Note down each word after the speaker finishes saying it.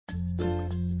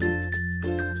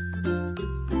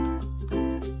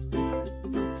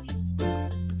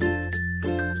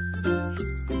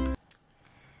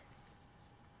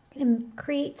to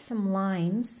create some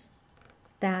lines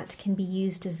that can be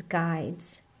used as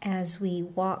guides as we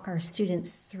walk our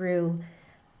students through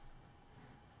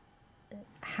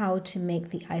how to make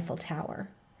the Eiffel Tower.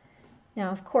 Now,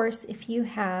 of course, if you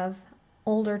have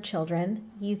older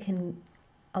children, you can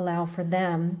allow for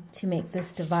them to make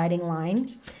this dividing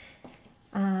line.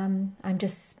 I'm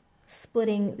just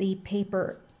splitting the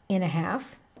paper in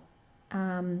half,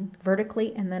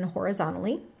 vertically and then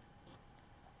horizontally.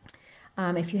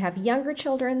 If you have younger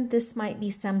children, this might be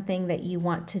something that you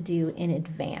want to do in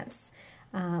advance,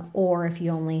 or if you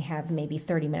only have maybe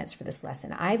 30 minutes for this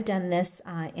lesson. I've done this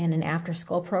in an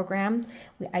after-school program.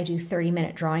 I do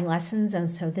 30-minute drawing lessons,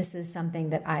 and so this is something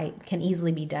that can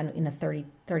easily be done in a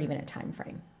 30-minute time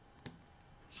frame.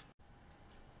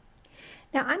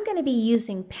 Now, I'm going to be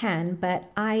using pen,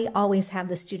 but I always have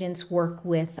the students work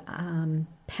with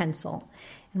pencil.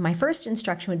 And my first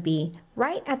instruction would be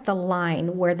right at the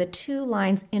line where the two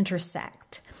lines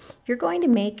intersect. You're going to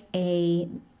make a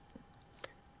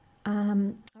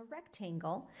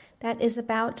rectangle that is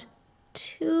about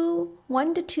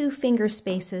 1 to 2 finger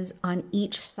spaces on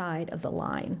each side of the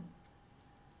line.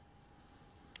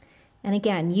 And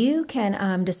again, you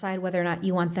can decide whether or not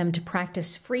you want them to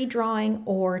practice free drawing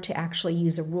or to actually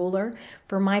use a ruler.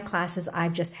 For my classes,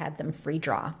 I've just had them free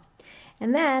draw.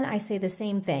 And then I say the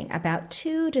same thing, about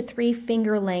 2 to 3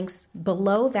 finger lengths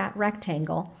below that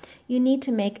rectangle, you need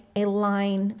to make a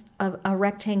line of a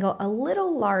rectangle a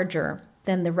little larger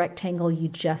than the rectangle you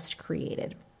just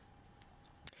created.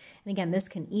 And again, this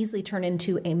can easily turn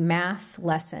into a math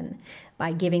lesson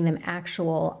by giving them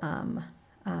actual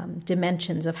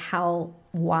dimensions of how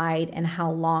wide and how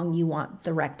long you want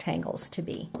the rectangles to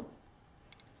be.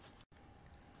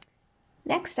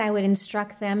 Next, I would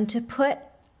instruct them to put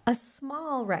a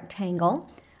small rectangle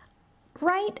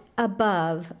right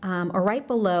above or right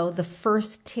below the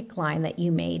first tick line that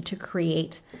you made to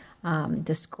create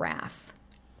this graph.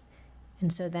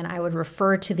 And so then I would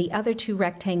refer to the other 2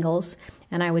 rectangles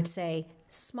and I would say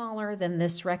smaller than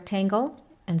this rectangle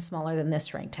and smaller than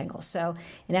this rectangle. So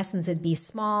in essence, it'd be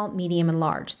small, medium, and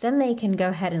large. Then they can go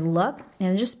ahead and look,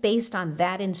 and just based on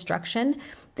that instruction,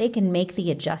 they can make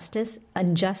the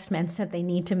adjustments that they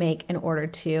need to make in order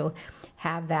to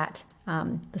have that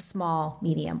the small,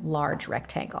 medium, large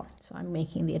rectangle. So I'm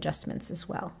making the adjustments as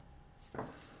well.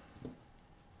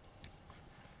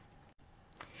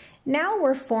 Now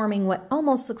we're forming what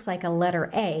almost looks like a letter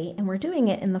A, and we're doing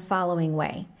it in the following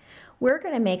way. We're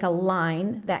going to make a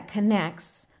line that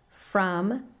connects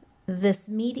from this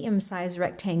medium-sized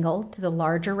rectangle to the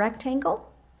larger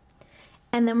rectangle,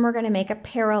 and then we're going to make a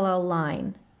parallel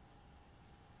line.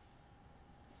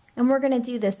 And we're going to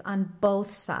do this on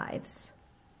both sides.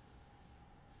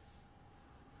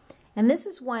 And this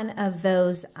is one of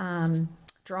those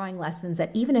drawing lessons that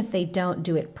even if they don't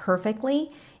do it perfectly,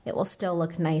 it will still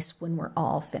look nice when we're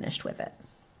all finished with it.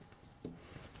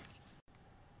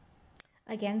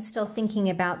 Again, still thinking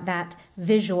about that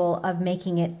visual of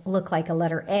making it look like a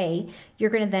letter A,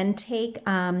 you're going to then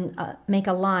make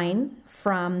a line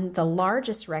from the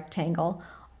largest rectangle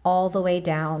all the way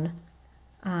down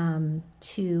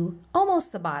to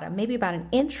almost the bottom, maybe about 1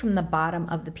 inch from the bottom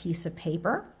of the piece of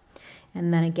paper.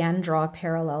 And then again, draw a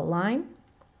parallel line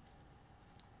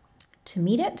to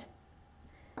meet it,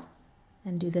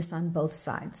 and do this on both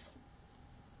sides.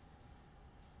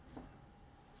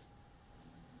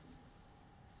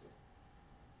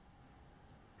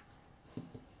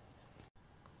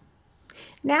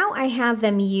 Now I have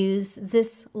them use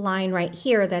this line right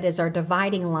here that is our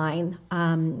dividing line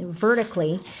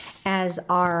vertically as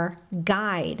our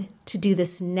guide to do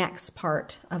this next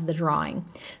part of the drawing.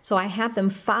 So I have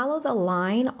them follow the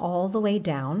line all the way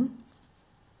down,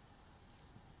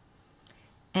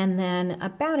 and then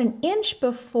about 1 inch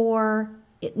before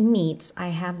it meets, I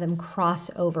have them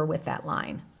cross over with that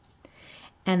line.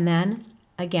 And then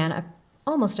again,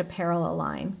 almost a parallel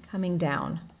line coming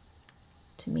down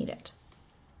to meet it.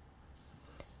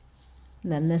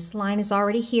 And then this line is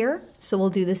already here, so we'll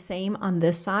do the same on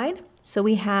this side. So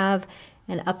we have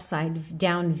an upside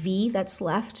down V that's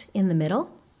left in the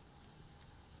middle.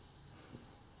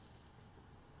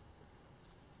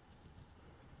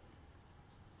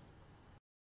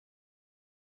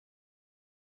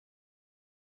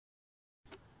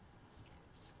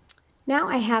 Now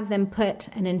I have them put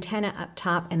an antenna up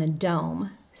top and a dome.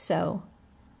 So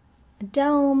a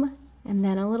dome and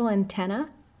then a little antenna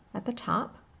at the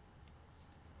top.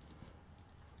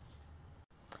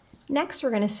 Next, we're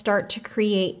going to start to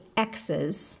create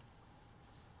X's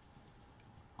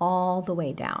all the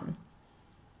way down.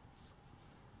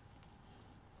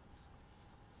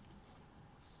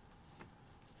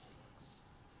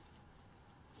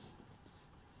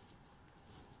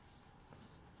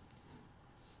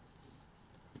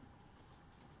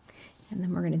 And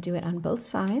then we're going to do it on both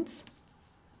sides.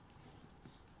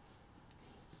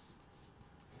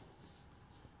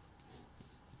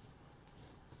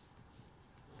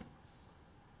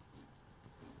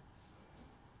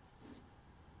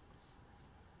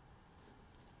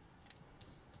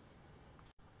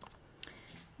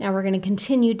 Now we're going to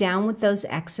continue down with those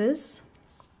X's,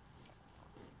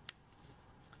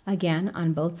 again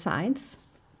on both sides.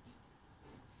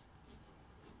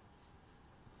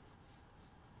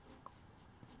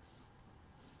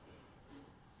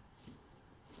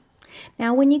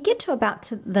 Now when you get to about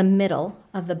to the middle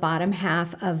of the bottom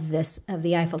half of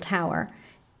the Eiffel Tower,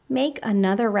 make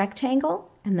another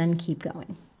rectangle and then keep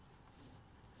going.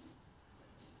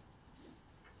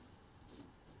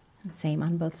 And same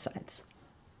on both sides.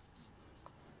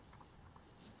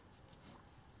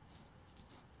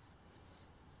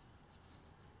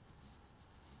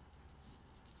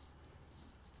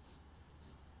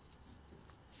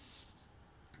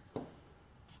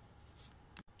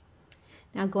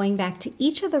 Now going back to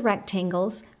each of the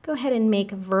rectangles, go ahead and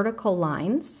make vertical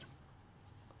lines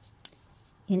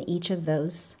in each of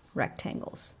those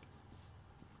rectangles.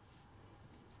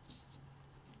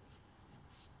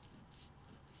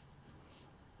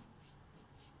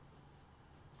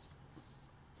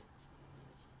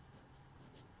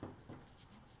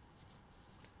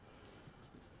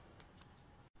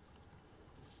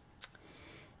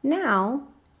 Now,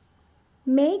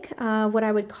 make what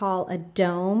I would call a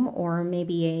dome or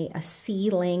maybe a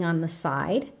ceiling on the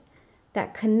side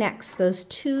that connects those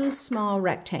two small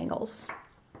rectangles.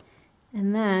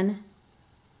 And then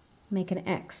make an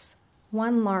X,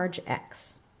 one large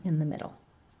X in the middle.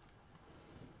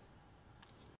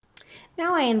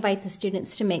 Now I invite the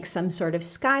students to make some sort of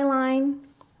skyline.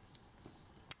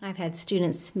 I've had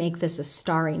students make this a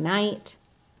starry night.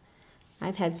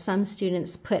 I've had some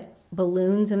students put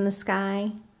balloons in the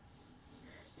sky.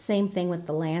 Same thing with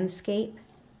the landscape.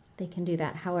 They can do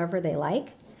that however they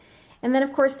like. And then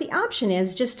of course the option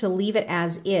is just to leave it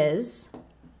as is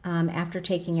after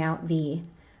taking out the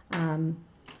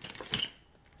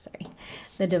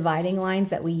dividing lines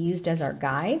that we used as our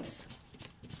guides.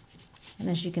 And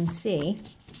as you can see,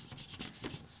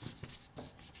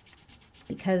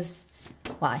 because,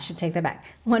 well, I should take that back.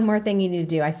 One more thing you need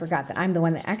to do, I forgot that I'm the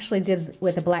one that actually did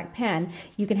with a black pen.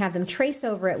 You can have them trace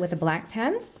over it with a black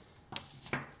pen.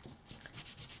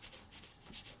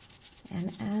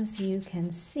 And as you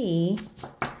can see,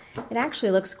 it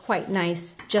actually looks quite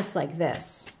nice just like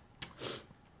this.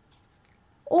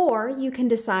 Or you can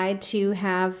decide to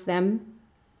have them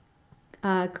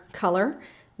color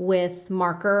with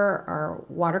marker or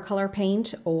watercolor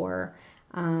paint or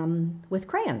with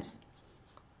crayons.